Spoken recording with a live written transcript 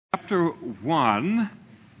Chapter 1,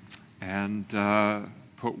 and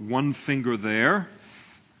put one finger there,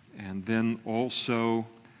 and then also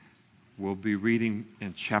we'll be reading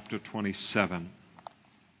in chapter 27.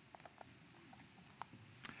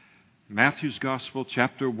 Matthew's Gospel,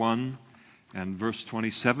 chapter 1 and verse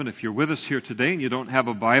 27. If you're with us here today and you don't have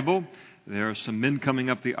a Bible, there are some men coming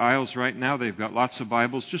up the aisles right now. They've got lots of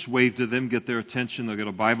Bibles. Just wave to them, get their attention. They'll get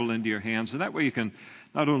a Bible into your hands, and that way you can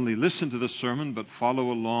not only listen to the sermon, but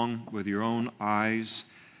follow along with your own eyes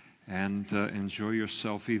and enjoy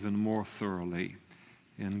yourself even more thoroughly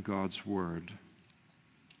in God's Word.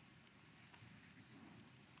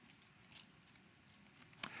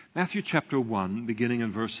 Matthew chapter 1, beginning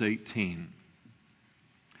in verse 18.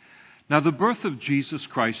 Now the birth of Jesus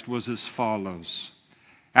Christ was as follows.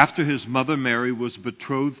 After his mother Mary was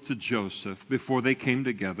betrothed to Joseph, before they came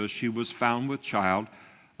together, she was found with child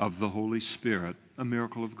of the Holy Spirit, a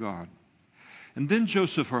miracle of God. And then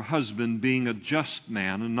Joseph, her husband, being a just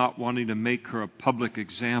man and not wanting to make her a public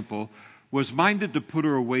example, was minded to put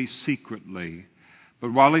her away secretly.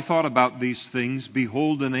 But while he thought about these things,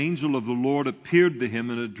 behold, an angel of the Lord appeared to him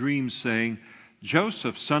in a dream, saying,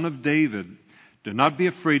 Joseph, son of David, do not be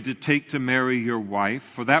afraid to take to Mary your wife,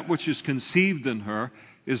 for that which is conceived in her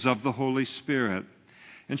is of the Holy Spirit.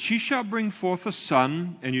 And she shall bring forth a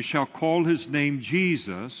son, and you shall call his name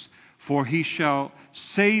Jesus, for he shall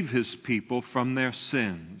save his people from their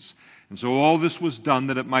sins. And so all this was done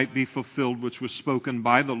that it might be fulfilled, which was spoken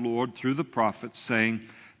by the Lord through the prophets, saying,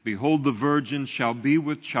 Behold, the virgin shall be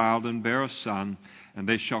with child and bear a son, and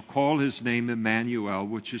they shall call his name Emmanuel,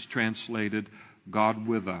 which is translated, God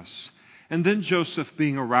with us. And then Joseph,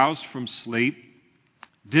 being aroused from sleep,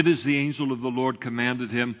 did as the angel of the Lord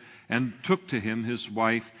commanded him, and took to him his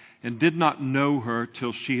wife, and did not know her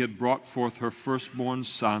till she had brought forth her firstborn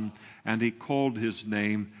son, and he called his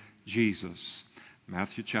name Jesus.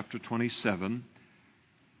 Matthew chapter 27,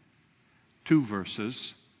 2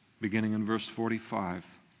 verses, beginning in verse 45.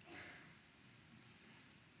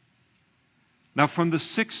 Now from the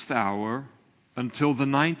 6th hour until the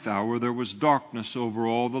 9th hour there was darkness over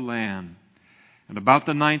all the land. And about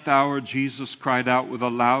the 9th hour Jesus cried out with a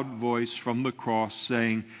loud voice from the cross,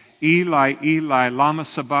 saying, Eli, Eli, lama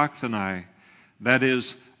sabachthani? That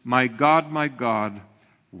is, my God,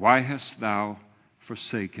 why hast thou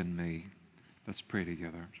forsaken me? Let's pray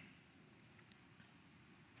together.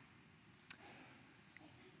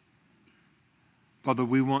 Father,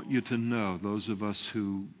 we want you to know, those of us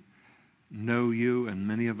who know you, and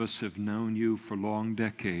many of us have known you for long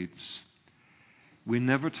decades, we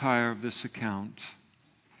never tire of this account.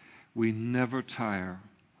 We never tire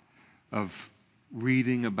of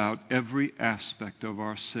reading about every aspect of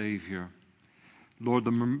our Savior. Lord,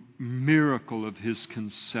 the miracle of his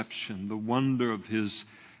conception, the wonder of his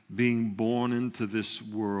being born into this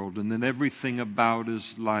world, and then everything about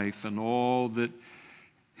his life and all that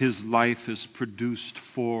his life has produced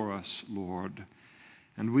for us, Lord.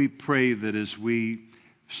 And we pray that as we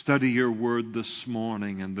study your word this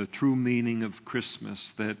morning and the true meaning of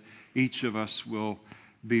Christmas, that each of us will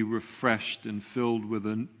be refreshed and filled with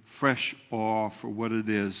a fresh awe for what it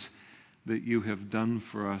is that you have done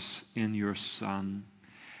for us in your Son.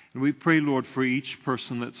 And we pray, Lord, for each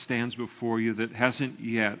person that stands before you that hasn't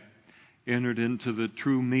yet entered into the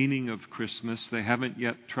true meaning of Christmas. They haven't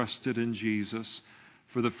yet trusted in Jesus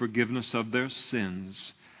for the forgiveness of their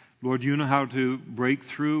sins. Lord, you know how to break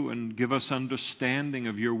through and give us understanding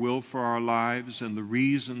of your will for our lives and the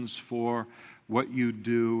reasons for what you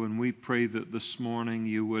do. And we pray that this morning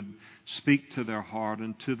you would speak to their heart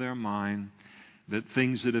and to their mind, that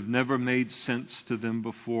things that have never made sense to them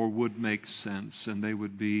before would make sense, and they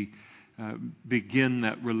would begin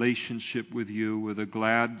that relationship with you with a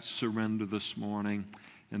glad surrender this morning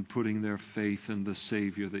and putting their faith in the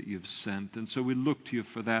Savior that you've sent. And so we look to you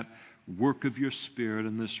for that work of your Spirit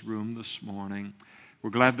in this room this morning. We're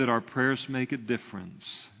glad that our prayers make a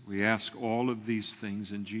difference. We ask all of these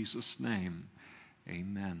things in Jesus' name.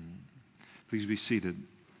 Amen. Please be seated.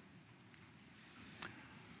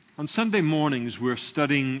 On Sunday mornings, we're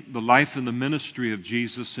studying the life and the ministry of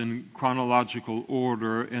Jesus in chronological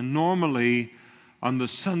order. And normally, on the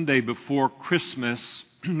Sunday before Christmas,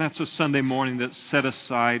 that's a Sunday morning that's set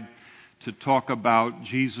aside to talk about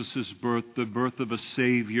Jesus' birth, the birth of a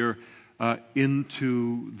Savior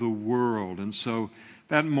into the world. And so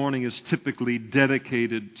that morning is typically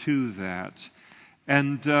dedicated to that.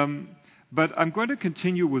 But I'm going to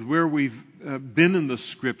continue with where we've been in the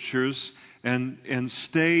Scriptures and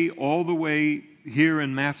stay all the way here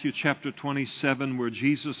in Matthew chapter 27, where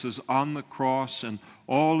Jesus is on the cross and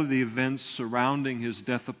all of the events surrounding his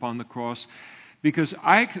death upon the cross. Because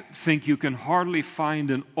I think you can hardly find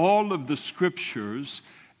in all of the Scriptures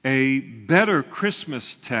a better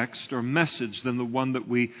Christmas text or message than the one that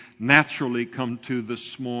we naturally come to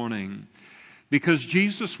this morning. Because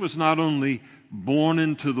Jesus was not only born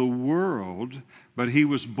into the world, but He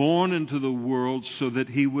was born into the world so that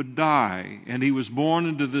He would die. And He was born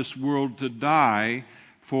into this world to die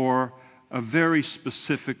for a very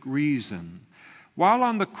specific reason. While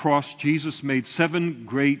on the cross, Jesus made 7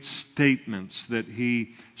 great statements that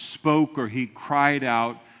He spoke or He cried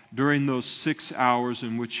out during those 6 hours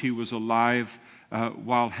in which He was alive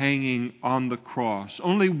while hanging on the cross.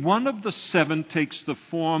 Only one of the 7 takes the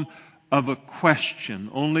form of a question.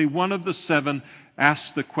 Only one of the 7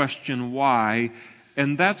 asks the question, why?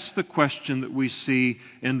 And that's the question that we see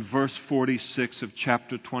in verse 46 of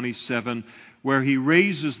chapter 27, where He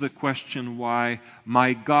raises the question, why?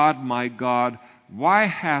 My God, why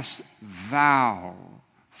hast thou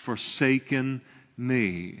forsaken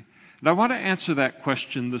me? And I want to answer that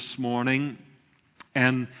question this morning,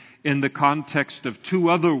 and in the context of 2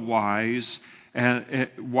 other whys,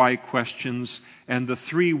 why questions, and the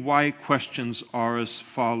 3 why questions are as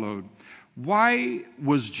followed. Why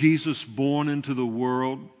was Jesus born into the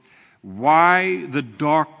world? Why the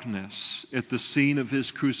darkness at the scene of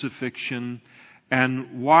His crucifixion?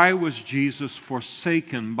 And why was Jesus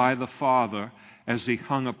forsaken by the Father as He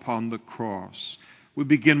hung upon the cross? We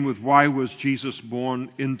begin with why was Jesus born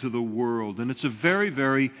into the world? And it's a very,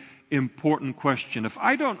 very important question. If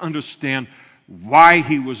I don't understand why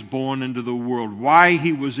He was born into the world, why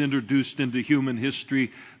He was introduced into human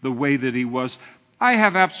history the way that He was, I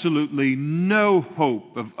have absolutely no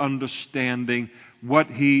hope of understanding what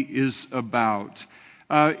He is about.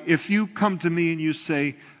 If you come to me and you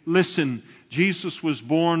say, listen, Jesus was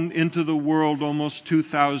born into the world almost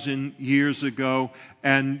 2,000 years ago,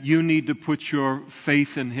 and you need to put your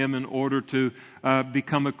faith in Him in order to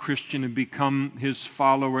become a Christian and become His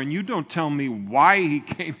follower, and you don't tell me why He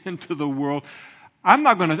came into the world,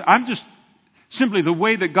 I'm just simply the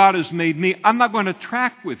way that God has made me, I'm not going to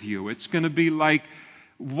track with you. It's going to be like,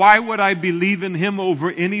 why would I believe in Him over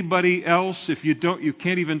anybody else if you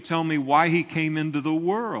can't even tell me why He came into the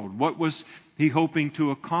world? What was He hoping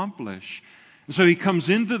to accomplish? And so He comes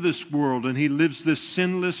into this world and He lives this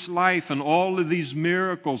sinless life and all of these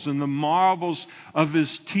miracles and the marvels of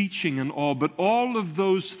His teaching and all. But all of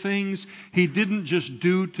those things He didn't just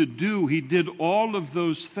do to do. He did all of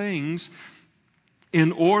those things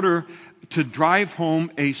in order to drive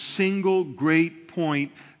home a single great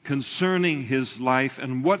point concerning His life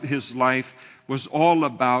and what His life was all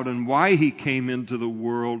about and why He came into the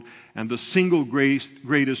world. And the single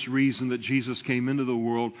greatest reason that Jesus came into the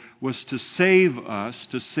world was to save us,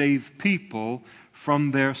 to save people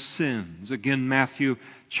from their sins. Again, Matthew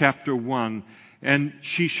chapter 1. And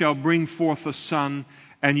she shall bring forth a son,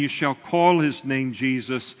 and you shall call His name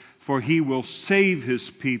Jesus, for He will save His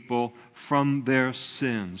people from their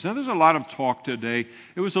sins. Now, there's a lot of talk today.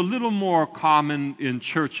 It was a little more common in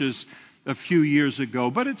churches a few years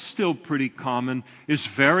ago, but it's still pretty common. It's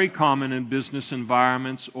very common in business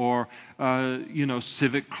environments or,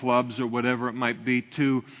 civic clubs or whatever it might be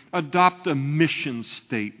to adopt a mission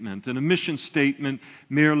statement. And a mission statement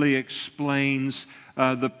merely explains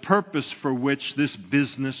the purpose for which this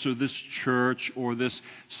business or this church or this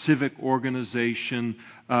civic organization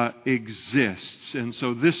exists. And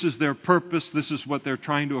so this is their purpose. This is what they're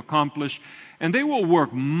trying to accomplish. And they will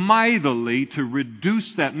work mightily to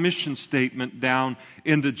reduce that mission statement down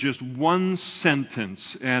into just one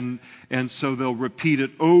sentence. And so they'll repeat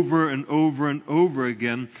it over and over and over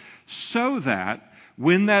again so that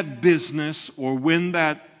when that business or when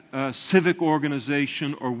that civic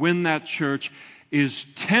organization or when that church is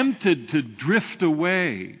tempted to drift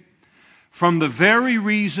away from the very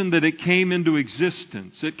reason that it came into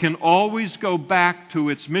existence, it can always go back to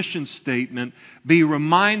its mission statement, be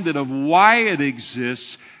reminded of why it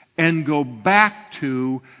exists, and go back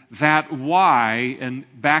to that why and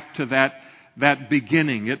back to that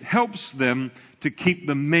beginning. It helps them to keep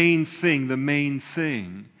the main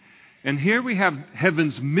thing. And here we have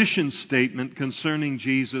heaven's mission statement concerning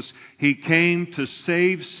Jesus. He came to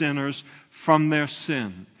save sinners from their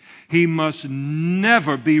sin. He must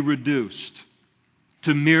never be reduced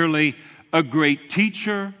to merely a great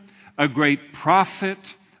teacher, a great prophet,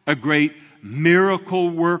 a great miracle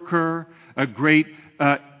worker, a great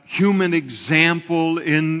human example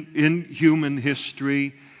in human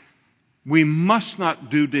history. We must not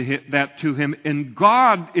do that to Him. And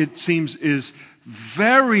God, it seems, is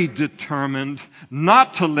very determined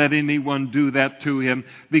not to let anyone do that to Him,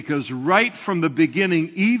 because right from the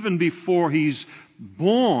beginning, even before He's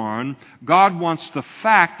born, God wants the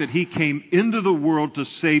fact that He came into the world to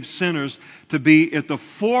save sinners to be at the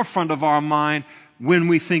forefront of our mind when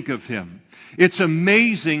we think of Him. It's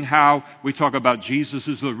amazing how we talk about Jesus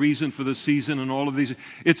as the reason for the season and all of these.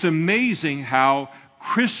 It's amazing how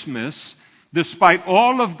Christmas, despite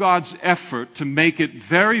all of God's effort to make it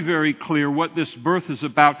very, very clear what this birth is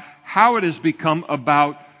about, how it has become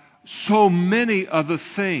about so many other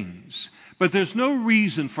things. But there's no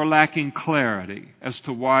reason for lacking clarity as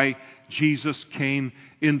to why Jesus came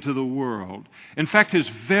into the world. In fact, His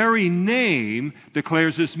very name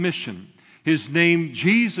declares His mission. His name,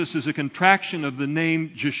 Jesus, is a contraction of the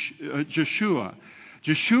name Jeshua.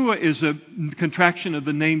 Jeshua is a contraction of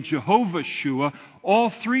the name Jehovah Shua. All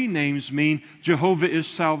three names mean Jehovah is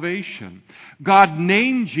salvation. God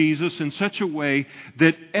named Jesus in such a way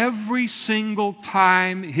that every single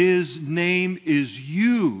time His name is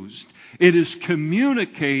used, it is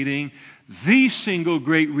communicating the single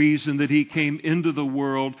great reason that He came into the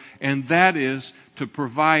world, and that is to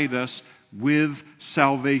provide us with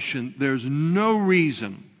salvation. There's no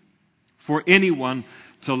reason for anyone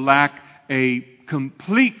to lack a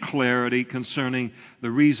complete clarity concerning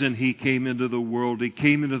the reason He came into the world. He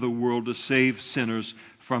came into the world to save sinners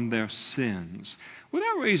from their sins. Well,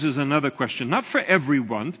 that raises another question, not for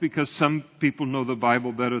everyone, because some people know the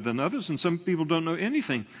Bible better than others, and some people don't know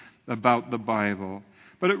anything about the Bible.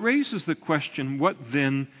 But it raises the question, what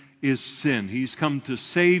then is sin? He's come to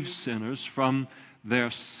save sinners from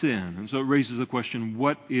their sin. And so it raises the question,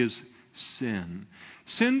 what is sin?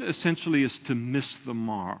 Sin essentially is to miss the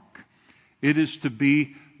mark. It is to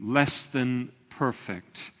be less than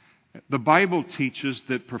perfect. The Bible teaches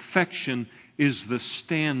that perfection is the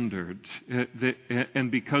standard.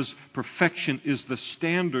 And because perfection is the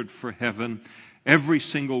standard for heaven, every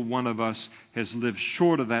single one of us has lived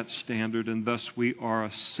short of that standard, and thus we are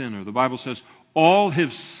a sinner. The Bible says all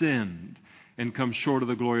have sinned and come short of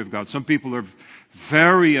the glory of God. Some people are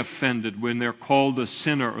very offended when they're called a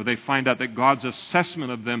sinner, or they find out that God's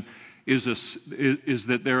assessment of them is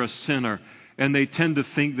that they're a sinner. And they tend to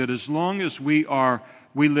think that as long as we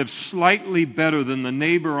live slightly better than the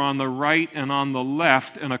neighbor on the right and on the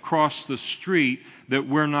left and across the street, that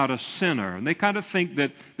we're not a sinner. And they kind of think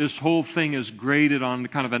that this whole thing is graded on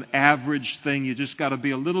kind of an average thing. You just got to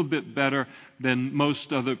be a little bit better than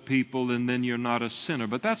most other people, and then you're not a sinner.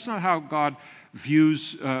 But that's not how God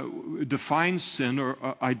defines sin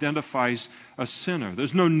or identifies a sinner.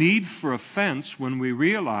 There's no need for offense when we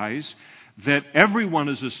realize that everyone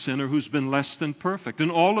is a sinner who's been less than perfect. And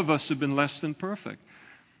all of us have been less than perfect.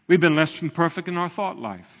 We've been less than perfect in our thought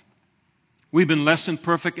life. We've been less than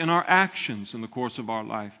perfect in our actions in the course of our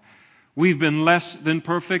life. We've been less than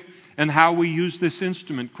perfect in how we use this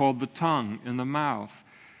instrument called the tongue and the mouth.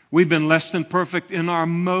 We've been less than perfect in our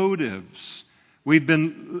motives. We've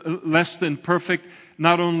been less than perfect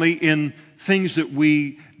not only in things that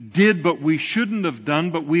we did but we shouldn't have done,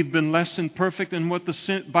 but we've been less than perfect in what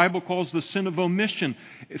the Bible calls the sin of omission.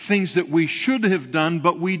 Things that we should have done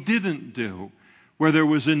but we didn't do, where there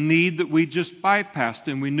was a need that we just bypassed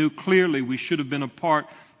and we knew clearly we should have been a part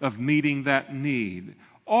of meeting that need.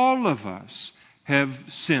 All of us have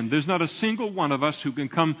sinned. There's not a single one of us who can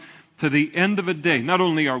come to the end of a day. Not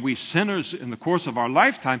only are we sinners in the course of our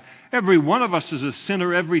lifetime, every one of us is a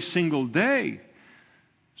sinner every single day.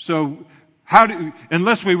 So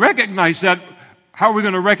unless we recognize that, how are we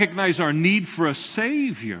going to recognize our need for a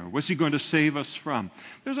Savior? What's He going to save us from?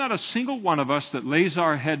 There's not a single one of us that lays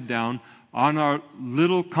our head down on our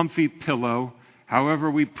little comfy pillow, however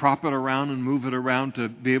we prop it around and move it around to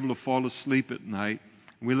be able to fall asleep at night.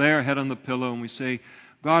 We lay our head on the pillow and we say,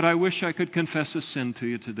 God, I wish I could confess a sin to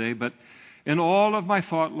you today, but in all of my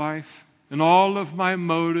thought life, in all of my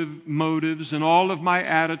motives, in all of my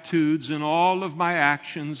attitudes, in all of my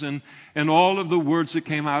actions, and all of the words that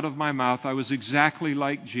came out of my mouth, I was exactly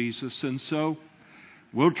like Jesus. And so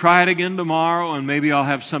we'll try it again tomorrow, and maybe I'll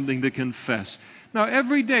have something to confess. Now,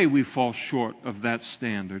 every day we fall short of that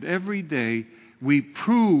standard. Every day we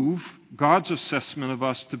prove God's assessment of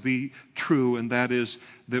us to be true, and that is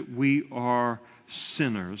that we are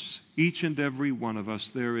sinners. Each and every one of us.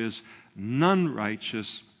 There is none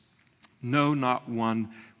righteous, no, not one,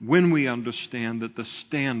 when we understand that the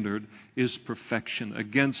standard is perfection.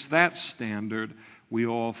 Against that standard, we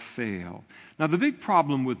all fail. Now, the big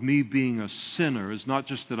problem with me being a sinner is not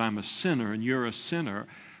just that I'm a sinner and you're a sinner,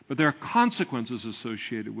 but there are consequences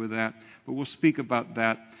associated with that. But we'll speak about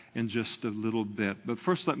that in just a little bit. But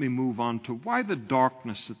first, let me move on to why the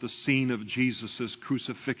darkness at the scene of Jesus'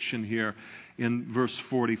 crucifixion here in verse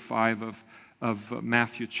 45 of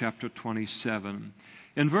Matthew chapter 27.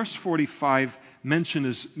 In verse 45, mention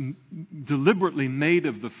is deliberately made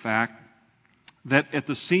of the fact that at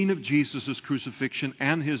the scene of Jesus' crucifixion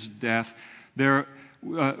and his death, there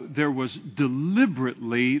was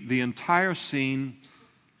deliberately, the entire scene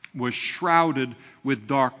was shrouded with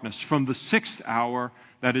darkness from the 6th hour,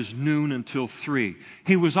 that is noon, until 3.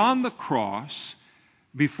 He was on the cross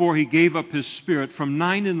before he gave up his spirit from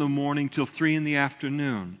 9 in the morning till 3 in the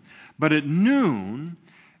afternoon. But at noon,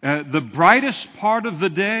 the brightest part of the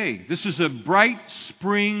day, this is a bright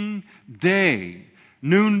spring day,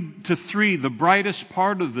 noon to 3, the brightest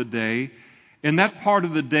part of the day. In that part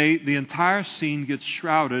of the day, the entire scene gets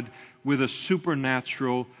shrouded with a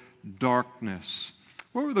supernatural darkness.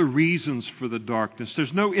 What were the reasons for the darkness?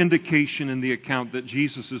 There's no indication in the account that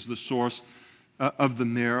Jesus is the source of the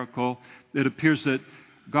miracle. It appears that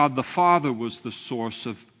God the Father was the source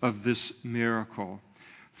of this miracle.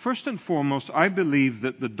 First and foremost, I believe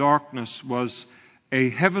that the darkness was a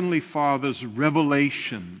Heavenly Father's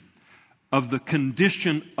revelation of the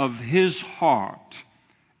condition of His heart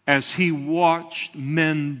as He watched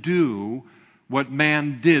men do what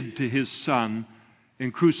man did to His Son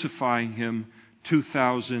in crucifying Him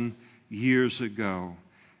 2,000 years ago,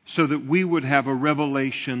 so that we would have a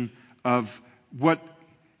revelation of what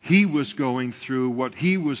He was going through, what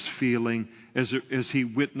He was feeling as He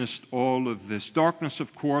witnessed all of this. Darkness,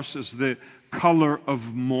 of course, is the color of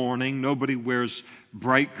mourning. Nobody wears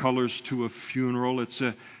bright colors to a funeral.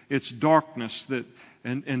 It's darkness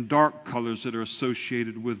and dark colors that are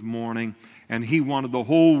associated with mourning. And He wanted the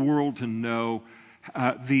whole world to know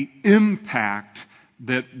the impact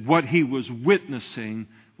that what He was witnessing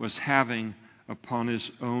was having upon His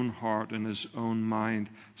own heart and His own mind,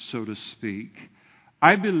 so to speak.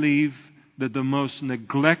 I believe that the most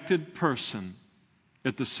neglected person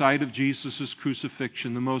at the site of Jesus'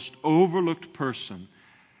 crucifixion, the most overlooked person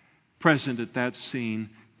present at that scene,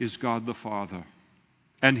 is God the Father.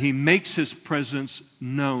 And He makes His presence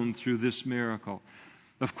known through this miracle.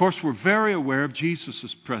 Of course, we're very aware of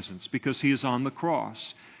Jesus' presence because He is on the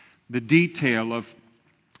cross. The detail of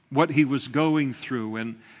what He was going through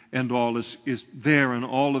and all is there in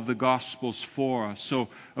all of the Gospels for us. So,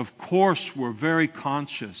 of course, we're very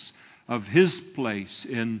conscious of His place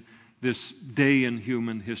in this day in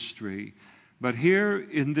human history. But here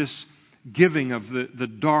in this giving of the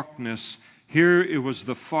darkness, here it was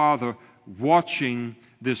the Father watching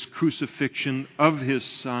this crucifixion of His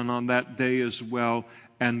Son on that day as well,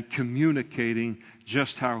 and communicating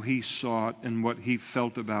just how He saw it and what He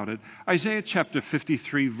felt about it. Isaiah chapter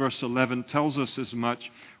 53 verse 11 tells us as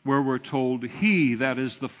much, where we're told, He, that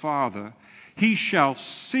is the Father, He shall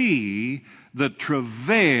see the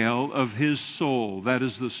travail of His soul. That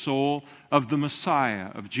is the soul of the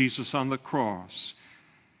Messiah, of Jesus on the cross.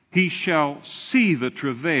 He shall see the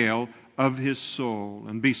travail of His soul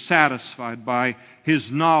and be satisfied by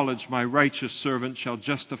His knowledge. My righteous servant shall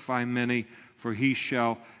justify many, for he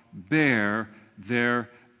shall bear their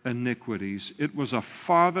iniquities. It was a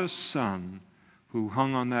father's son who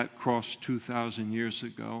hung on that cross 2,000 years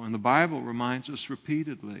ago. And the Bible reminds us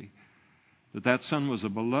repeatedly that son was a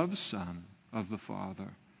beloved son of the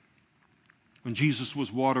Father. When Jesus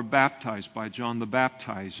was water baptized by John the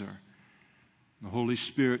Baptizer, the Holy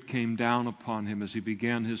Spirit came down upon Him as He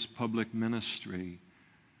began His public ministry.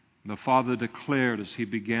 The Father declared as He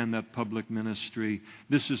began that public ministry,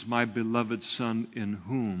 "This is my beloved Son in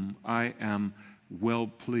whom I am well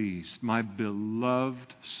pleased." My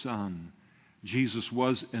beloved Son. Jesus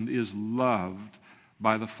was and is loved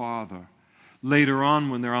by the Father. Later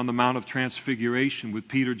on, when they're on the Mount of Transfiguration with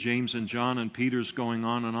Peter, James, and John, and Peter's going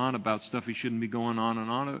on and on about stuff he shouldn't be going on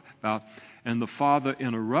and on about, and the Father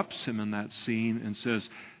interrupts him in that scene and says,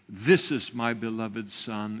 "This is my beloved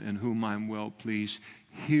Son in whom I am well pleased.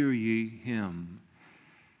 Hear ye Him."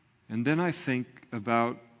 And then I think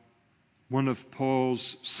about one of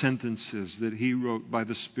Paul's sentences that he wrote by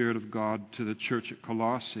the Spirit of God to the church at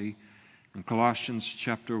Colossae. In Colossians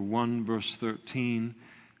chapter 1, verse 13,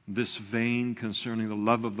 this vein concerning the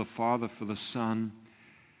love of the Father for the Son.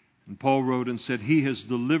 And Paul wrote and said, "He has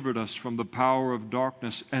delivered us from the power of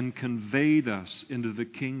darkness and conveyed us into the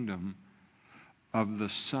kingdom of the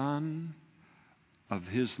Son of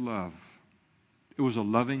His love." It was a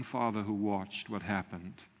loving Father who watched what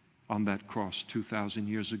happened on that cross 2,000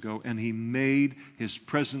 years ago, and He made His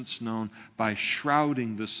presence known by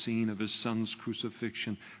shrouding the scene of His Son's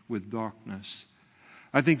crucifixion with darkness.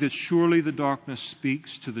 I think that surely the darkness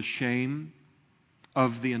speaks to the shame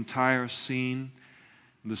of the entire scene,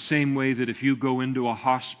 in the same way that if you go into a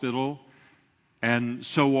hospital and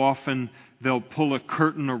so often they'll pull a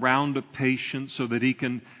curtain around a patient so that he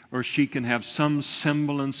can or she can have some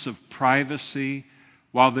semblance of privacy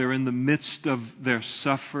while they're in the midst of their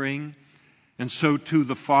suffering. And so too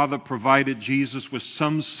the Father provided Jesus with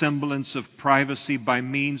some semblance of privacy by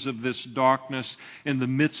means of this darkness in the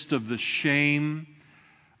midst of the shame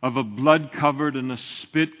of a blood-covered and a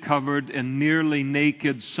spit-covered and nearly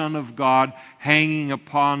naked Son of God hanging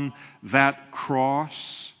upon that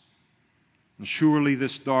cross. And surely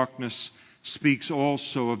this darkness speaks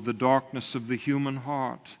also of the darkness of the human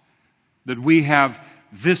heart, that we have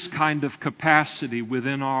this kind of capacity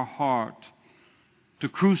within our heart to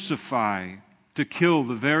crucify, to kill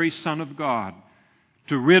the very Son of God,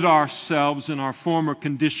 to rid ourselves in our former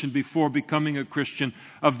condition before becoming a Christian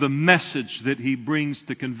of the message that He brings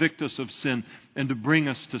to convict us of sin and to bring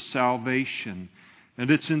us to salvation. And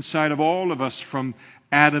it's inside of all of us from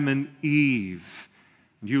Adam and Eve.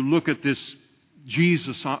 You look at this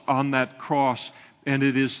Jesus on that cross, and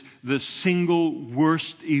it is the single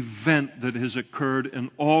worst event that has occurred in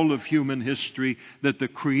all of human history, that the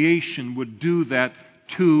creation would do that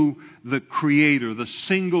to the Creator, the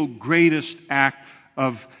single greatest act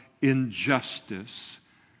of injustice.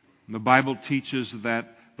 The Bible teaches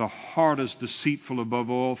that the heart is deceitful above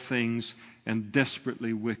all things and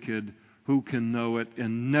desperately wicked. Who can know it?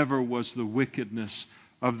 And never was the wickedness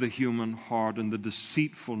of the human heart and the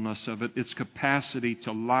deceitfulness of it, its capacity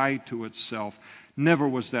to lie to itself, never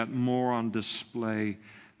was that more on display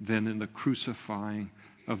than in the crucifying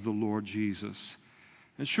of the Lord Jesus.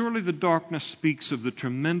 And surely the darkness speaks of the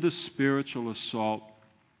tremendous spiritual assault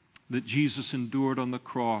that Jesus endured on the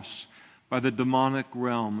cross by the demonic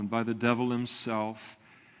realm and by the devil himself.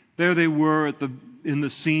 There they were in the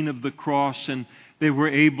scene of the cross, and they were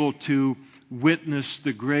able to witness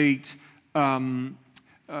the great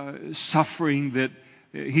suffering that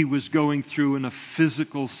he was going through in a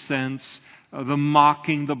physical sense, the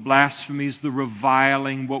mocking, the blasphemies, the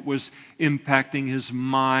reviling, what was impacting his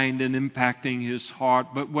mind and impacting his heart.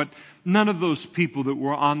 But what none of those people that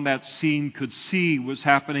were on that scene could see was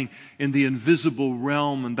happening in the invisible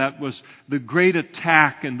realm, and that was the great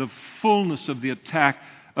attack and the fullness of the attack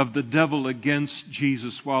of the devil against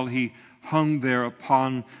Jesus while he hung there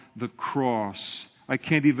upon the cross. I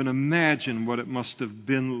can't even imagine what it must have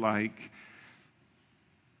been like.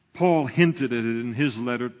 Paul hinted at it in his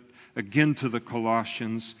letter again to the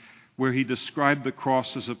Colossians, where he described the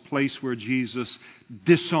cross as a place where Jesus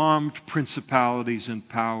disarmed principalities and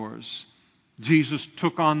powers. Jesus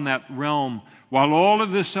took on that realm. While all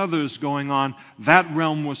of this other is going on, that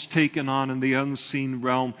realm was taken on in the unseen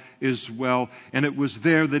realm as well. And it was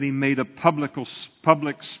there that he made a public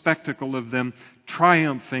spectacle of them,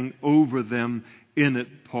 triumphing over them in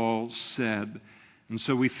it, Paul said. And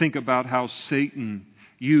so we think about how Satan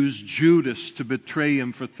used Judas to betray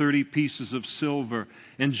him for 30 pieces of silver.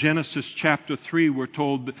 In Genesis chapter 3, we're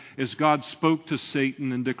told that as God spoke to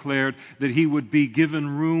Satan and declared that he would be given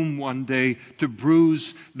room one day to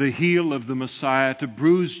bruise the heel of the Messiah, to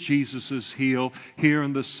bruise Jesus' heel here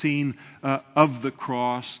in the scene of the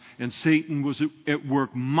cross. And Satan was at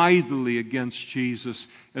work mightily against Jesus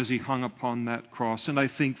as he hung upon that cross. And I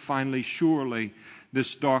think finally, surely,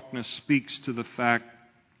 this darkness speaks to the fact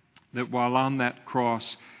that while on that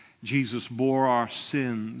cross, Jesus bore our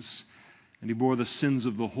sins, and He bore the sins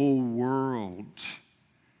of the whole world,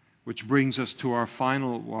 which brings us to our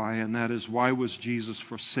final why, and that is, why was Jesus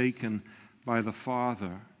forsaken by the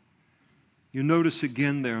Father? You notice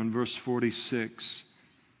again there in verse 46,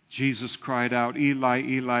 Jesus cried out, Eli,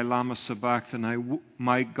 Eli, lama sabachthani,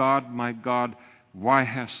 my God, why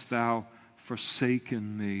hast thou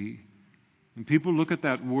forsaken me? And people look at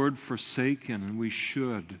that word forsaken, and we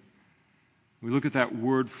should. We look at that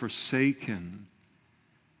word forsaken,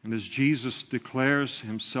 and as Jesus declares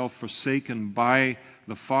Himself forsaken by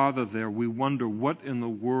the Father there, we wonder, what in the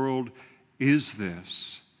world is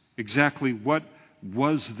this? Exactly what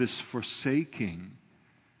was this forsaking?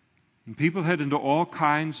 And people head into all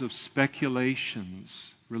kinds of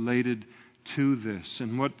speculations related to this.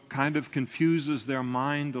 And what kind of confuses their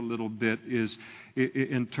mind a little bit is,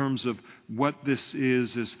 in terms of what this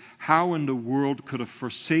is how in the world could a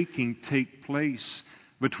forsaking take place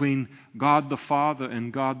between God the Father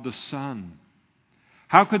and God the Son?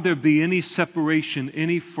 How could there be any separation,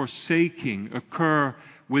 any forsaking occur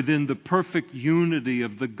within the perfect unity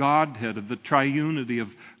of the Godhead, of the triunity of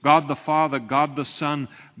God the Father, God the Son,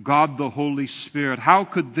 God the Holy Spirit? How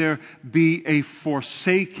could there be a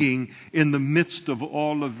forsaking in the midst of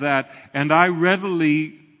all of that? And I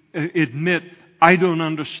readily admit I don't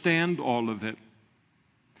understand all of it.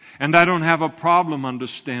 And I don't have a problem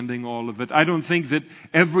understanding all of it. I don't think that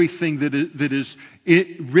everything that is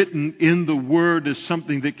written in the Word is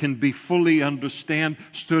something that can be fully understood.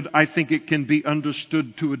 I think it can be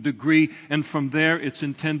understood to a degree, and from there it's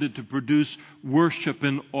intended to produce worship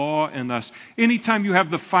and awe in us. Anytime you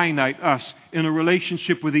have the finite, us, in a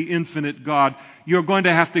relationship with the infinite God, you're going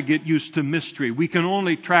to have to get used to mystery. We can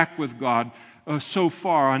only track with God so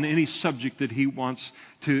far on any subject that He wants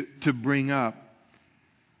to bring up.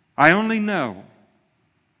 I only know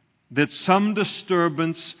that some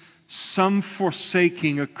disturbance, some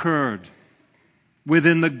forsaking occurred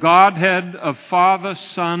within the Godhead of Father,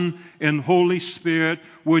 Son, and Holy Spirit,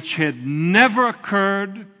 which had never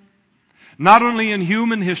occurred, not only in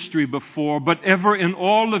human history before, but ever in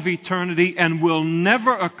all of eternity, and will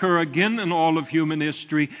never occur again in all of human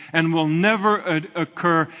history, and will never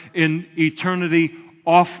occur in eternity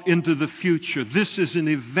off into the future. This is an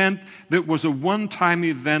event that was a one-time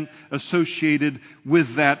event associated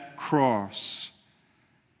with that cross.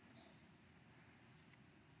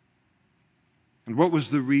 And what was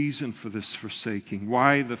the reason for this forsaking?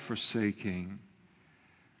 Why the forsaking?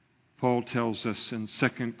 Paul tells us in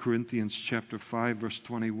 2 Corinthians chapter 5, verse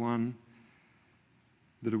 21,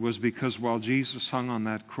 that it was because while Jesus hung on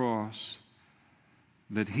that cross,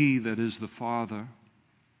 that He, that is the Father,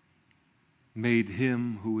 made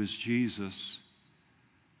Him who is Jesus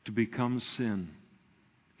to become sin.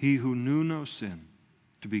 He who knew no sin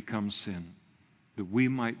to become sin, that we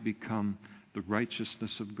might become the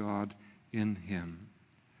righteousness of God in Him.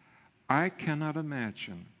 I cannot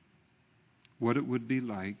imagine what it would be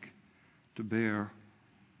like to bear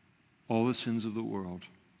all the sins of the world.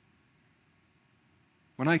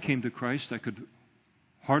 When I came to Christ, I could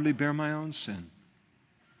hardly bear my own sin,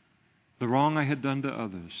 the wrong I had done to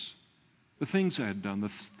others, the things I had done, the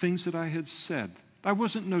things that I had said. I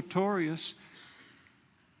wasn't notorious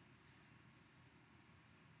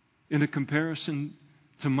in a comparison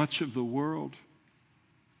to much of the world.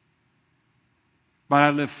 But I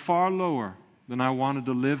lived far lower than I wanted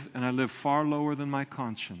to live, and I lived far lower than my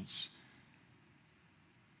conscience.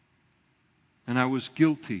 And I was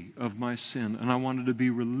guilty of my sin, and I wanted to be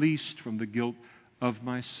released from the guilt of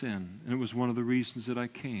my sin. And it was one of the reasons that I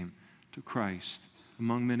came to Christ,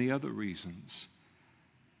 among many other reasons.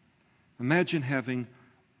 Imagine having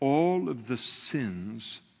all of the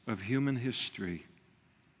sins of human history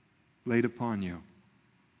laid upon you,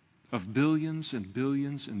 of billions and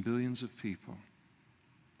billions and billions of people.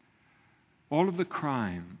 All of the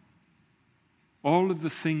crime, all of the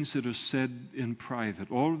things that are said in private,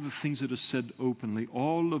 all of the things that are said openly,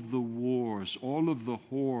 all of the wars, all of the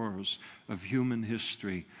horrors of human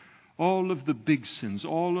history, all of the big sins,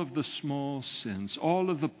 all of the small sins, all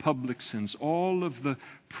of the public sins, all of the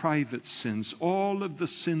private sins, all of the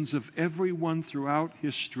sins of everyone throughout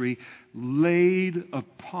history laid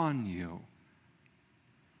upon you.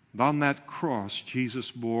 And on that cross, Jesus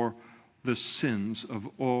bore the sins of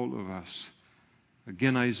all of us.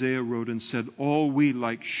 Again, Isaiah wrote and said, "All we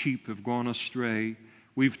like sheep have gone astray.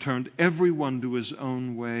 We've turned everyone to his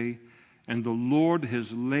own way. And the Lord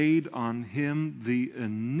has laid on Him the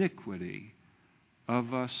iniquity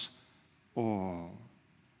of us all."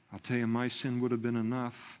 I'll tell you, my sin would have been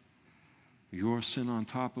enough. Your sin on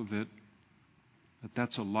top of it. But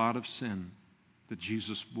that's a lot of sin that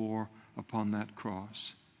Jesus bore upon that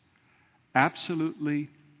cross. Absolutely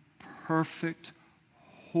perfect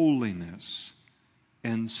holiness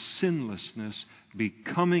and sinlessness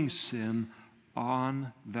becoming sin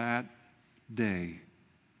on that day,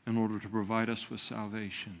 in order to provide us with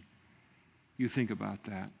salvation. You think about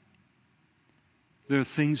that. There are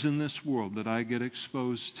things in this world that I get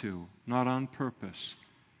exposed to, not on purpose.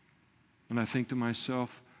 And I think to myself,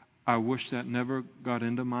 I wish that never got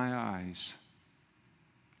into my eyes.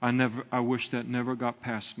 I wish that never got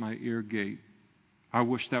past my ear gate. I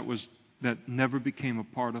wish that never became a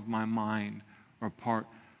part of my mind or part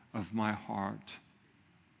of my heart.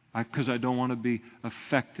 Because I don't want to be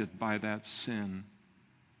affected by that sin.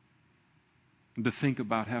 And to think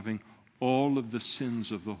about having all of the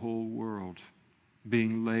sins of the whole world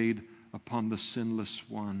being laid upon the sinless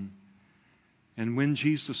one. And when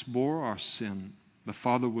Jesus bore our sin, the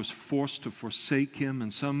Father was forced to forsake Him in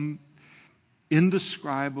some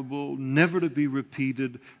indescribable, never to be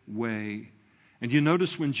repeated way. And you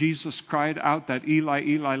notice when Jesus cried out that Eli,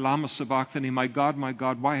 Eli, lama sabachthani, my God,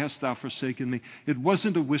 why hast thou forsaken me? It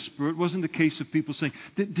wasn't a whisper. It wasn't a case of people saying,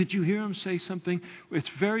 did you hear him say something? It's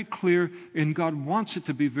very clear, and God wants it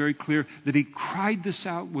to be very clear, that He cried this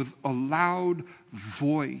out with a loud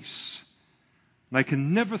voice. And I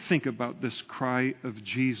can never think about this cry of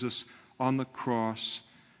Jesus on the cross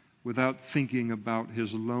without thinking about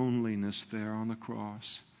his loneliness there on the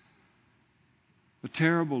cross. A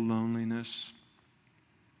terrible loneliness.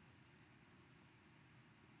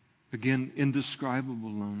 Again,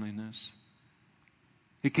 indescribable loneliness.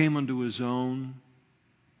 He came unto his own,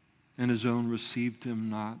 and his own received him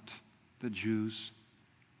not, the Jews.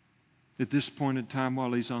 At this point in time,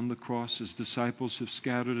 while he's on the cross, his disciples have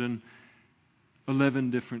scattered in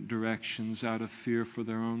 11 different directions out of fear for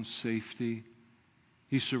their own safety.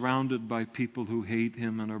 He's surrounded by people who hate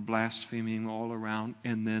him and are blaspheming all around.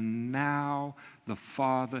 And then now the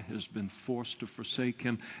Father has been forced to forsake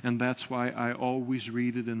him. And that's why I always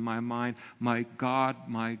read it in my mind, my God,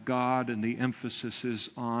 and the emphasis is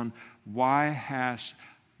on, why hast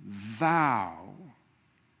thou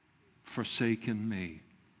forsaken me?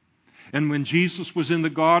 And when Jesus was in the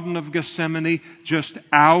Garden of Gethsemane, just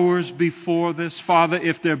hours before this, Father,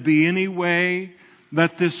 if there be any way,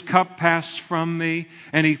 let this cup pass from me.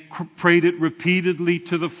 And he prayed it repeatedly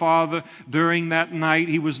to the Father during that night.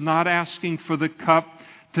 He was not asking for the cup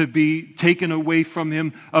to be taken away from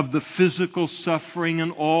him of the physical suffering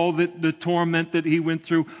and all the torment that he went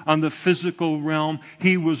through on the physical realm.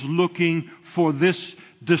 He was looking for this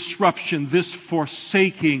disruption, this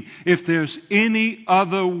forsaking. If there's any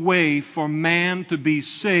other way for man to be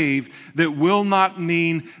saved that will not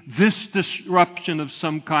mean this disruption of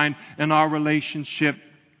some kind in our relationship,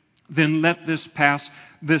 then let this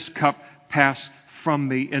cup pass from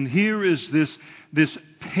me. And here is this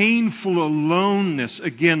painful aloneness,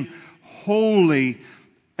 again, holy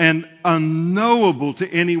and unknowable to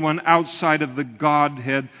anyone outside of the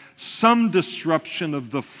Godhead, some disruption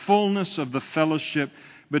of the fullness of the fellowship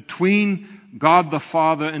between God the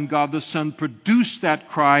Father and God the Son produced that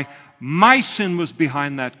cry. My sin was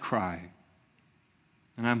behind that cry,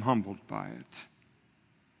 and I'm humbled by it.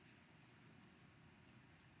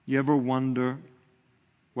 You ever wonder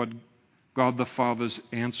what God the Father's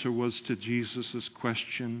answer was to Jesus'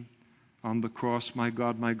 question on the cross? My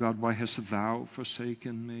God, why hast thou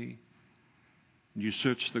forsaken me? You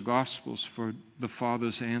search the Gospels for the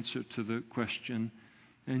Father's answer to the question,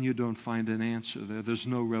 and you don't find an answer there. There's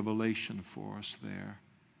no revelation for us there.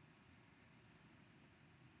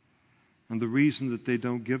 And the reason that they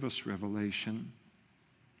don't give us revelation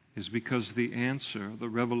is because the answer, the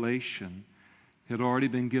revelation, had already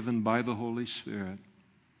been given by the Holy Spirit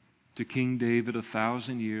to King David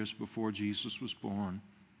 1,000 years before Jesus was born,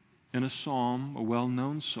 in a psalm, a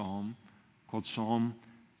well-known psalm called Psalm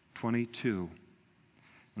 22.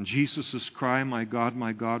 And Jesus' cry, my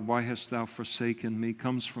God, why hast thou forsaken me,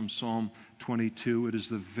 comes from Psalm 22. It is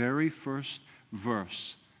the very first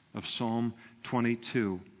verse of Psalm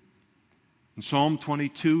 22. In Psalm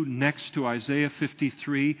 22, next to Isaiah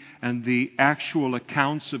 53 and the actual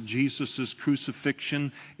accounts of Jesus'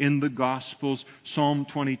 crucifixion in the Gospels, Psalm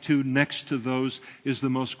 22, next to those, is the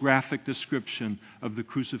most graphic description of the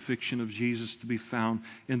crucifixion of Jesus to be found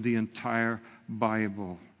in the entire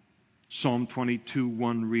Bible. Psalm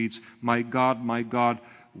 22:1 reads, my God,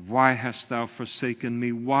 why hast thou forsaken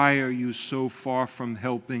me? Why are you so far from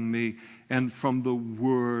helping me and from the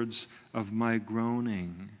words of my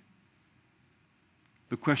groaning?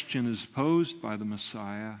 The question is posed by the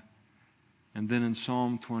Messiah, and then in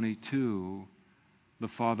Psalm 22, the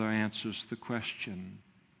Father answers the question.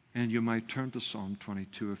 And you might turn to Psalm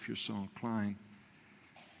 22 if you're so inclined.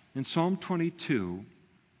 In Psalm 22,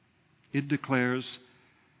 it declares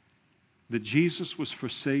that Jesus was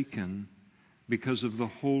forsaken because of the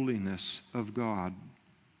holiness of God.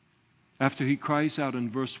 After he cries out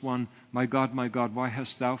in verse 1, my God, why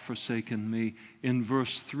hast thou forsaken me? In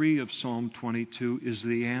verse 3 of Psalm 22 is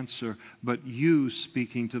the answer, but you,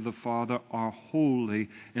 speaking to the Father, are holy,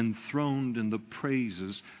 enthroned in the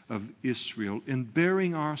praises of Israel. In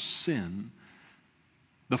bearing our sin,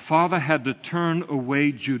 the Father had to turn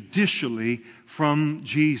away judicially from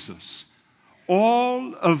Jesus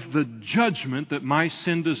all of the judgment that my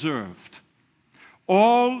sin deserved,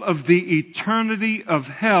 all of the eternity of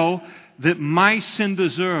hell that my sin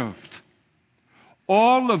deserved,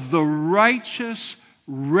 all of the righteous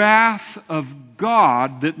wrath of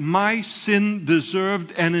God that my sin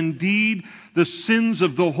deserved, and indeed the sins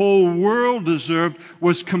of the whole world deserved,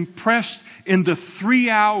 was compressed into 3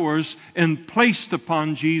 hours and placed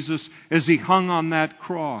upon Jesus as he hung on that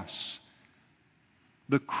cross.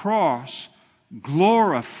 The cross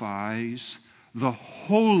glorifies the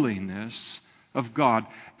holiness of God,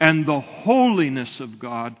 and the holiness of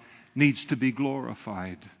God needs to be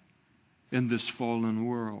glorified in this fallen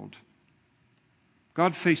world.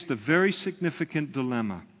 God faced a very significant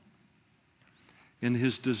dilemma in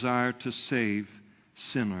his desire to save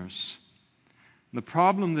sinners. The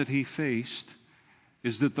problem that he faced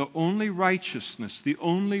is that the only righteousness, the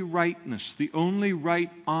only rightness, the only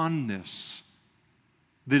right-onness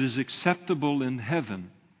that is acceptable in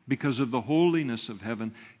heaven because of the holiness of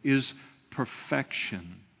heaven is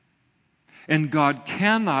perfection. And God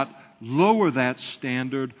cannot lower that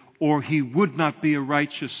standard, or He would not be a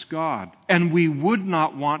righteous God. And we would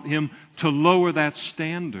not want Him to lower that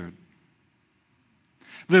standard.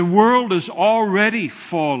 The world is already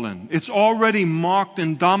fallen. It's already marked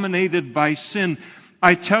and dominated by sin.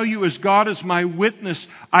 I tell you, as God is my witness,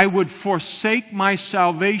 I would forsake my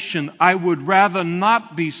salvation. I would rather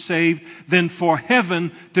not be saved than for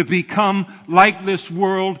heaven to become like this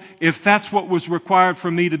world if that's what was required for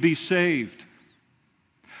me to be saved.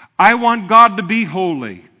 I want God to be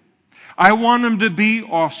holy. I want Him to be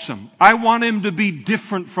awesome. I want Him to be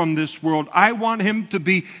different from this world. I want Him to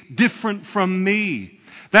be different from me.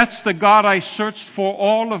 That's the God I searched for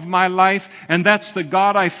all of my life, and that's the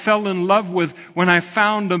God I fell in love with when I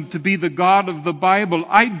found Him to be the God of the Bible.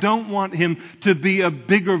 I don't want Him to be a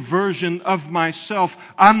bigger version of myself.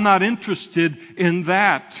 I'm not interested in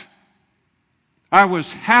that. I was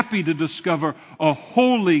happy to discover a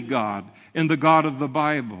holy God in the God of the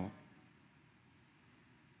Bible.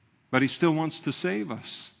 But He still wants to save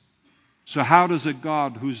us. So how does a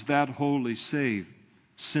God who's that holy save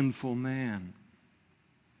sinful man?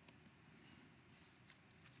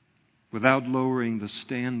 Without lowering the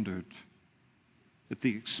standard at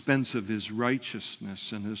the expense of His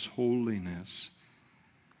righteousness and His holiness.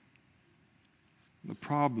 The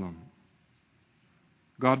problem,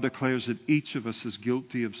 God declares that each of us is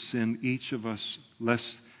guilty of sin, each of us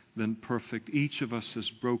less than perfect, each of us has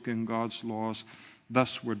broken God's laws,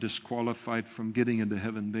 thus we're disqualified from getting into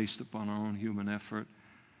heaven based upon our own human effort.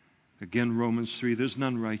 Again, Romans 3, there's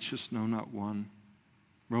none righteous, no, not one.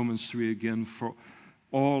 Romans 3 again, for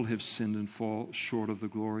all have sinned and fall short of the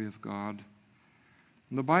glory of God.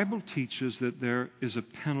 And the Bible teaches that there is a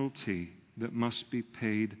penalty that must be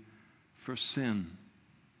paid for sin.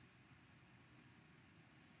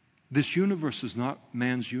 This universe is not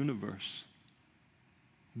man's universe.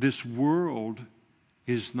 This world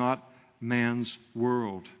is not man's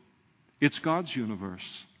world. It's God's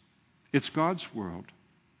universe. It's God's world.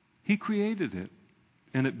 He created it,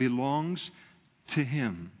 and it belongs to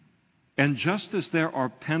Him. And just as there are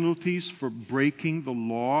penalties for breaking the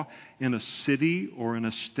law in a city or in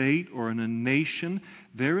a state or in a nation,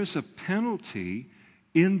 there is a penalty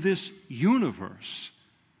in this universe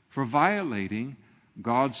for violating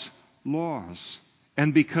God's laws.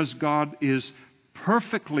 And because God is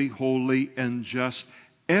perfectly holy and just,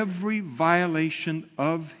 every violation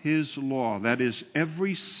of His law, that is,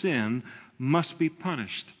 every sin, must be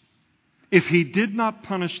punished. If He did not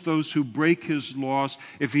punish those who break His laws,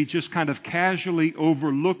 if He just kind of casually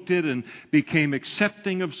overlooked it and became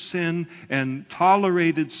accepting of sin and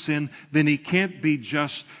tolerated sin, then He can't be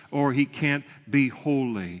just or He can't be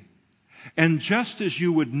holy. And just as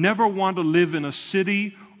you would never want to live in a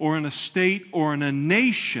city or in a state or in a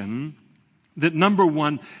nation that, number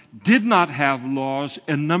one, did not have laws,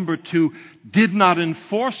 and number two, did not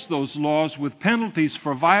enforce those laws with penalties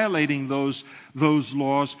for violating those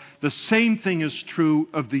laws, the same thing is true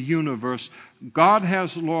of the universe. God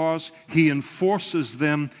has laws. He enforces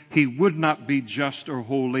them. He would not be just or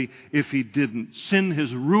holy if He didn't. Sin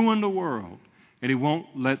has ruined the world, and He won't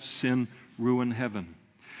let sin ruin heaven.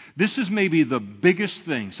 This is maybe the biggest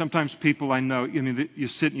thing. Sometimes people I know, you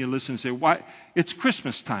sit and you listen and say, "Why? It's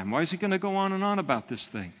Christmas time. Why is He going to go on and on about this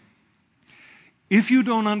thing?" If you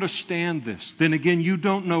don't understand this, then again, you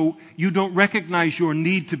don't recognize your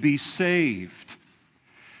need to be saved.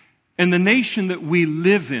 And the nation that we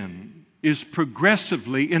live in is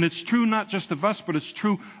progressively, and it's true not just of us, but it's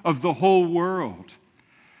true of the whole world.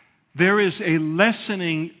 There is a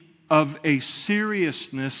lessening of a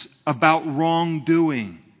seriousness about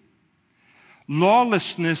wrongdoing.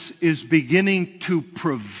 Lawlessness is beginning to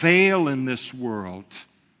prevail in this world.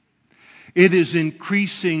 It is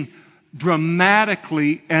increasing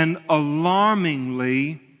dramatically and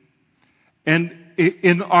alarmingly, and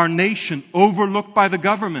in our nation, overlooked by the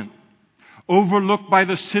government, overlooked by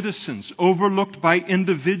the citizens, overlooked by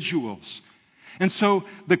individuals. And so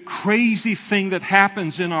the crazy thing that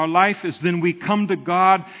happens in our life is then we come to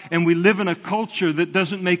God and we live in a culture that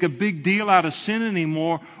doesn't make a big deal out of sin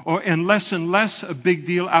anymore, and less a big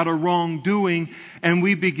deal out of wrongdoing. And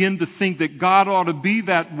we begin to think that God ought to be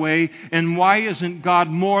that way. And why isn't God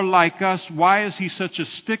more like us? Why is He such a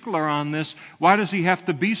stickler on this? Why does He have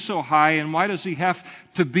to be so high? And why does He have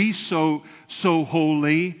to be so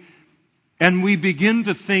holy? And we begin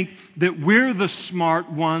to think that we're the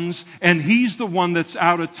smart ones and He's the one that's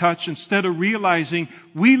out of touch, instead of realizing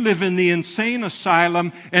we live in the insane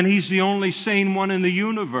asylum and He's the only sane one in the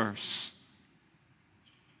universe.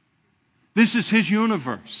 This is His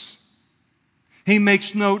universe. He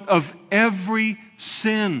makes note of every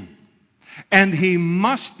sin. And He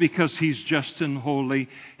must, because He's just and holy,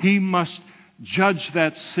 He must judge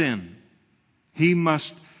that sin. He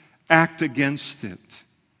must act against it.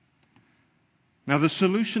 Now, the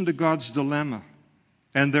solution to God's dilemma,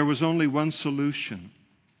 and there was only one solution,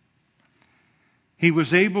 He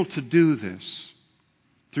was able to do this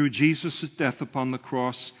through Jesus' death upon the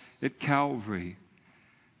cross at Calvary,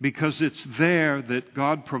 because it's there that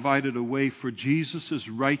God provided a way for Jesus'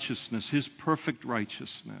 righteousness, His perfect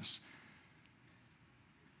righteousness,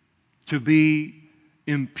 to be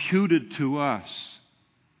imputed to us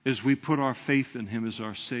as we put our faith in Him as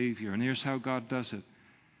our Savior. And here's how God does it.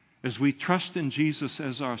 As we trust in Jesus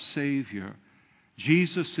as our Savior,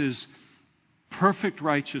 Jesus' perfect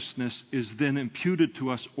righteousness is then imputed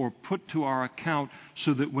to us or put to our account,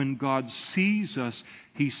 so that when God sees us,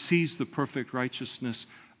 He sees the perfect righteousness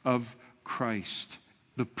of Christ,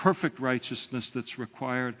 the perfect righteousness that's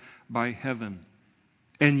required by heaven.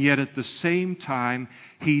 And yet at the same time,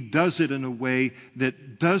 He does it in a way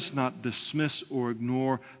that does not dismiss or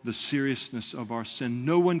ignore the seriousness of our sin.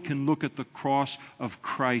 No one can look at the cross of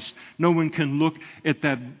Christ. No one can look at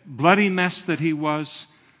that bloody mess that He was.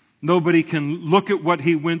 Nobody can look at what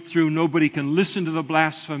He went through. Nobody can listen to the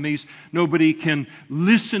blasphemies. Nobody can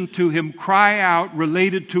listen to Him cry out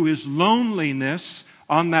related to His loneliness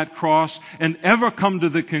on that cross and ever come to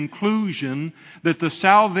the conclusion that the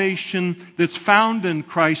salvation that's found in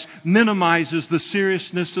Christ minimizes the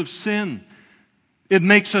seriousness of sin. It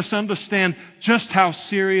makes us understand just how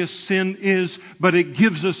serious sin is, but it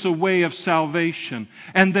gives us a way of salvation.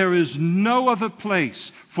 And there is no other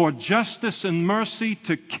place for justice and mercy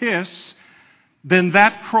to kiss than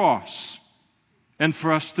that cross, and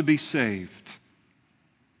for us to be saved.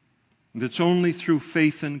 And it's only through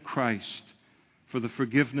faith in Christ for the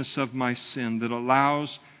forgiveness of my sin that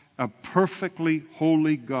allows a perfectly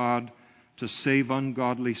holy God to save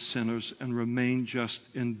ungodly sinners and remain just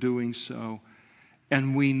in doing so.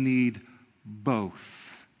 And we need both.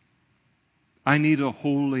 I need a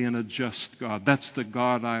holy and a just God. That's the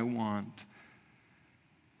God I want.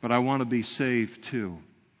 But I want to be saved too.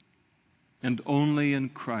 And only in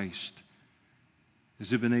Christ has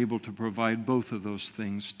He been able to provide both of those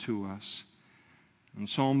things to us. And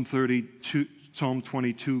Psalm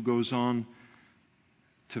 22 goes on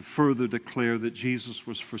to further declare that Jesus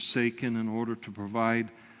was forsaken in order to provide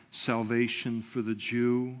salvation for the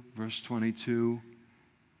Jew. Verse 22,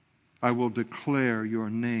 I will declare your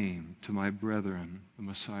name to my brethren, the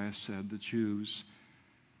Messiah said, the Jews.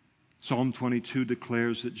 Psalm 22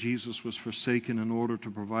 declares that Jesus was forsaken in order to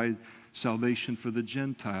provide salvation for the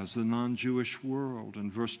Gentiles, the non-Jewish world.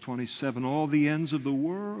 And verse 27, all the ends of the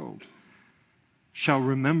world shall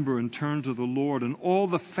remember and turn to the Lord, and all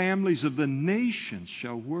the families of the nations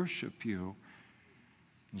shall worship you.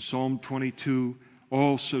 And Psalm 22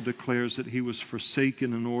 also declares that He was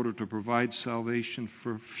forsaken in order to provide salvation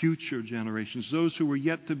for future generations, those who were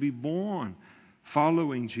yet to be born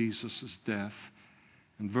following Jesus' death.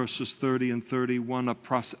 In verses 30 and 31, a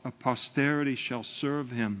posterity shall serve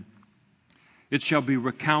Him. It shall be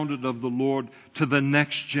recounted of the Lord to the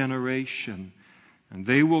next generation. And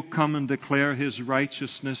they will come and declare His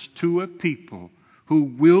righteousness to a people who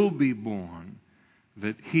will be born,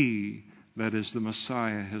 that He, that is the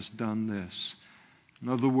Messiah, has done this. In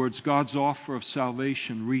other words, God's offer of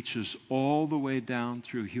salvation reaches all the way down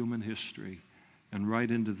through human history and right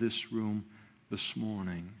into this room this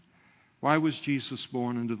morning. Why was Jesus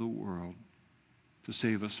born into the world? To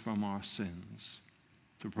save us from our sins,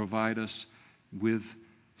 to provide us with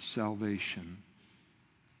salvation.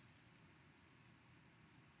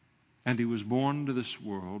 And He was born into this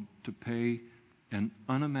world to pay an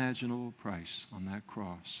unimaginable price on that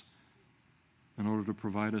cross in order to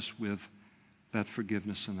provide us with that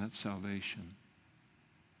forgiveness and that salvation.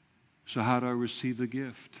 So how do I receive the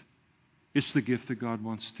gift? It's the gift that God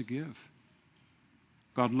wants to give.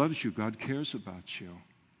 God loves you. God cares about you.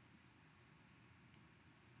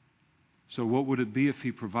 So what would it be if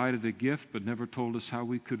He provided a gift but never told us how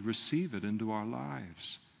we could receive it into our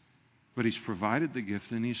lives? But He's provided the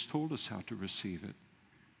gift and He's told us how to receive it.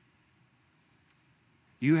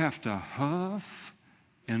 You have to huff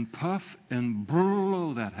and puff and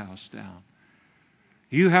blow that house down.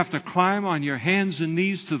 You have to climb on your hands and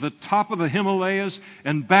knees to the top of the Himalayas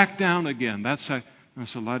and back down again. That's a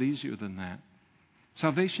lot easier than that.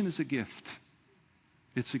 Salvation is a gift.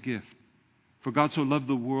 It's a gift. For God so loved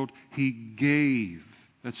the world, He gave,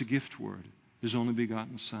 that's a gift word, His only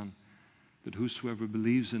begotten Son, that whosoever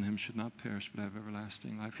believes in Him should not perish but have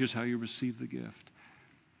everlasting life. Here's how you receive the gift.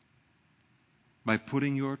 By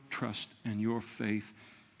putting your trust and your faith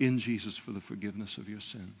in Jesus for the forgiveness of your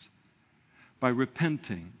sins. By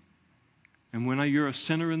repenting. And when you're a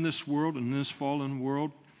sinner in this world, in this fallen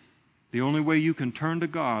world, the only way you can turn to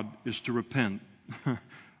God is to repent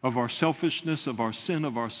of our selfishness, of our sin,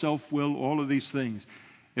 of our self-will, all of these things.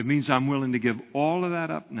 It means I'm willing to give all of that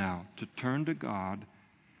up now, to turn to God,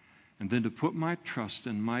 and then to put my trust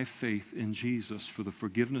and my faith in Jesus for the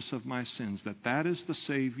forgiveness of my sins, that is the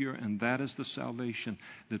Savior and that is the salvation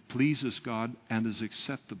that pleases God and is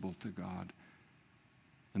acceptable to God.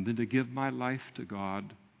 And then to give my life to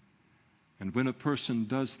God. And when a person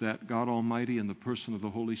does that, God Almighty in the person of the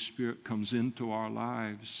Holy Spirit comes into our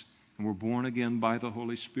lives, and we're born again by the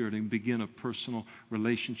Holy Spirit and begin a personal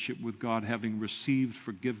relationship with God, having received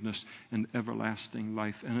forgiveness and everlasting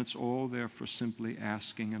life. And it's all there for simply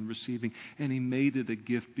asking and receiving. And He made it a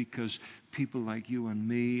gift because people like you and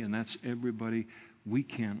me, and that's everybody, we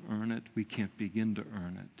can't earn it. We can't begin to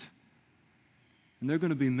earn it. And there are going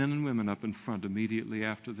to be men and women up in front immediately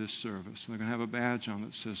after this service. And they're going to have a badge on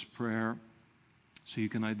that says prayer, so you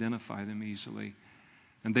can identify them easily.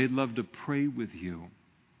 And they'd love to pray with you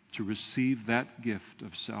to receive that gift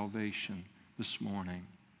of salvation this morning.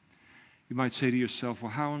 You might say to yourself,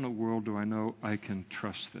 well, how in the world do I know I can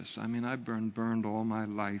trust this? I mean, I've burned all my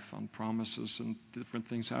life on promises and different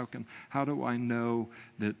things. How do I know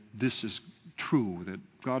that this is true, that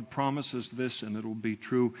God promises this and it'll be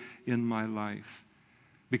true in my life?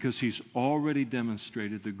 Because He's already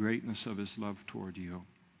demonstrated the greatness of His love toward you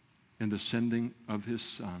in the sending of His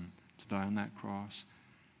Son to die on that cross.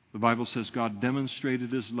 The Bible says God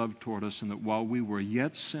demonstrated His love toward us, and that while we were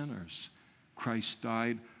yet sinners, Christ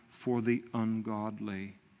died for the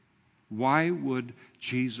ungodly. Why would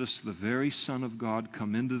Jesus, the very Son of God,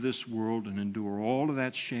 come into this world and endure all of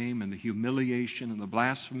that shame and the humiliation and the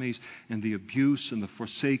blasphemies and the abuse and the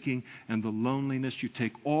forsaking and the loneliness? You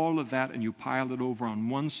take all of that and you pile it over on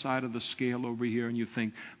one side of the scale over here, and you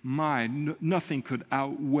think, nothing could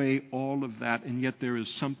outweigh all of that, and yet there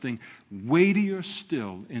is something weightier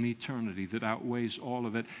still in eternity that outweighs all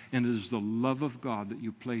of it, and it is the love of God that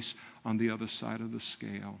you place on the other side of the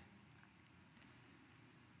scale.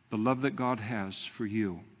 The love that God has for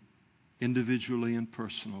you, individually and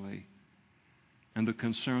personally, and the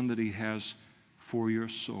concern that He has for your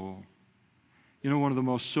soul. You know, one of the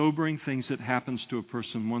most sobering things that happens to a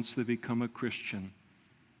person once they become a Christian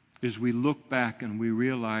is we look back and we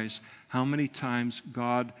realize how many times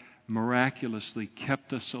God miraculously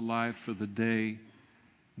kept us alive for the day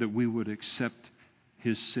that we would accept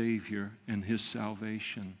His Savior and His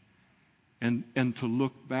salvation. And to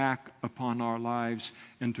look back upon our lives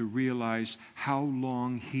and to realize how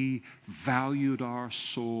long He valued our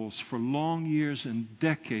souls. For long years and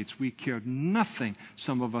decades, we cared nothing,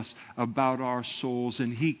 some of us, about our souls,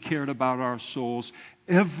 and He cared about our souls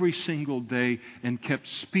every single day and kept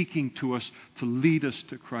speaking to us to lead us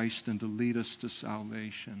to Christ and to lead us to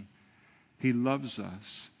salvation. He loves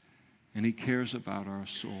us, and He cares about our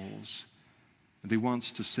souls, and He wants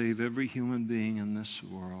to save every human being in this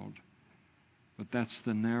world. But that's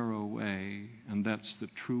the narrow way, and that's the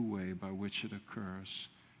true way by which it occurs,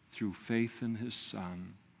 through faith in His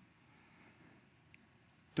Son.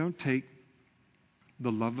 Don't take the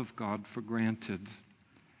love of God for granted.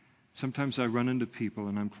 Sometimes I run into people,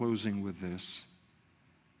 and I'm closing with this.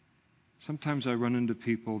 Sometimes I run into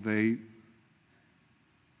people, they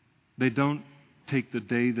don't take the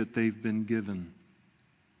day that they've been given,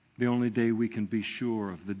 the only day we can be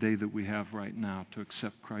sure of, the day that we have right now, to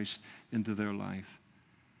accept Christ into their life.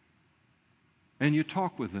 And you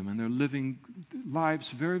talk with them, and they're living lives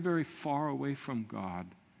very, very far away from God.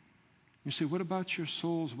 You say, what about your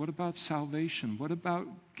souls? What about salvation? What about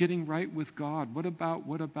getting right with God? What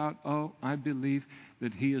about, oh, I believe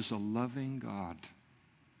that He is a loving God.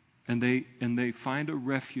 And they find a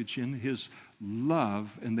refuge in His love,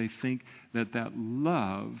 and they think that that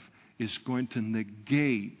love is going to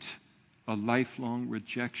negate a lifelong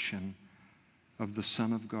rejection of the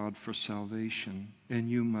Son of God for salvation. And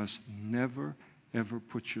you must never, ever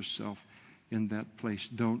put yourself in that place.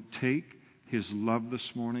 Don't take His love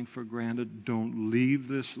this morning for granted. Don't leave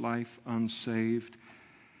this life unsaved.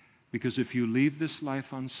 Because if you leave this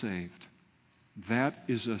life unsaved, that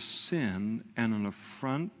is a sin and an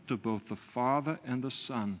affront to both the Father and the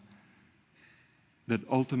Son that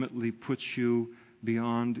ultimately puts you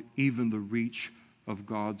beyond even the reach of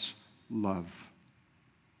God's love.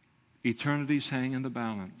 Eternities hang in the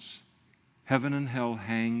balance. Heaven and hell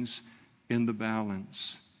hangs in the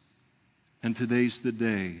balance. And today's the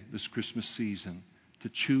day, this Christmas season, to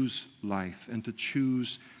choose life and to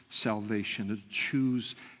choose salvation, to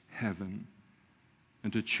choose heaven,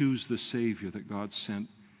 and to choose the Savior that God sent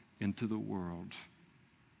into the world.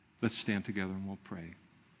 Let's stand together and we'll pray.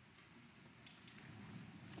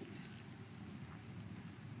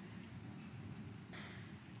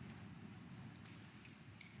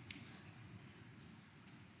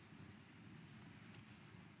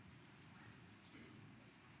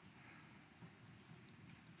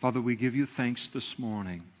 Father, we give you thanks this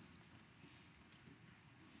morning.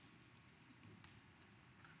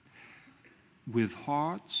 With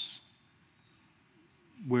hearts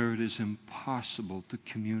where it is impossible to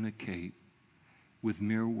communicate with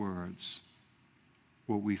mere words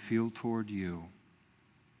what we feel toward you,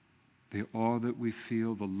 the awe that we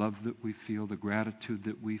feel, the love that we feel, the gratitude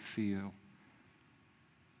that we feel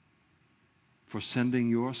for sending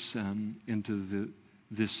your Son into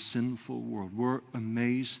this sinful world. We're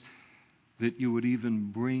amazed that you would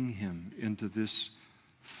even bring him into this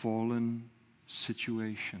fallen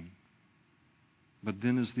situation. But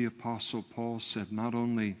then, as the Apostle Paul said, not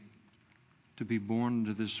only to be born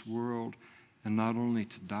into this world and not only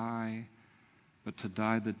to die, but to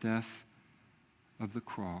die the death of the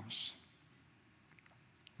cross.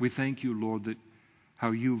 We thank you, Lord, that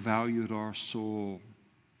how you valued our soul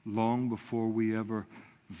long before we ever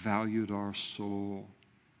valued our soul.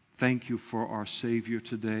 Thank you for our Savior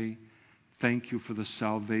today. Thank you for the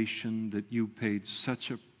salvation that you paid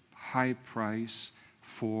such a high price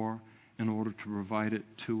for in order to provide it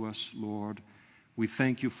to us, Lord. We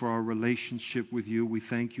thank you for our relationship with you. We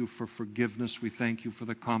thank you for forgiveness. We thank you for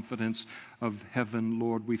the confidence of heaven,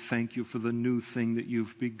 Lord. We thank you for the new thing that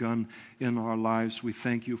you've begun in our lives. We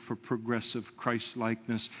thank you for progressive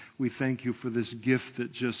Christ-likeness. We thank you for this gift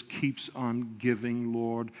that just keeps on giving,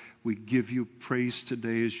 Lord. We give you praise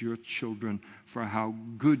today as your children for how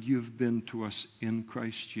good you've been to us in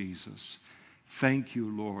Christ Jesus. Thank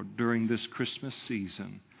you, Lord, during this Christmas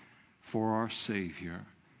season for our Savior.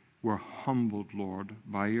 We're humbled, Lord,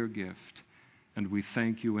 by your gift, and we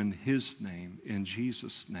thank you in his name, in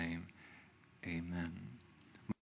Jesus' name. Amen.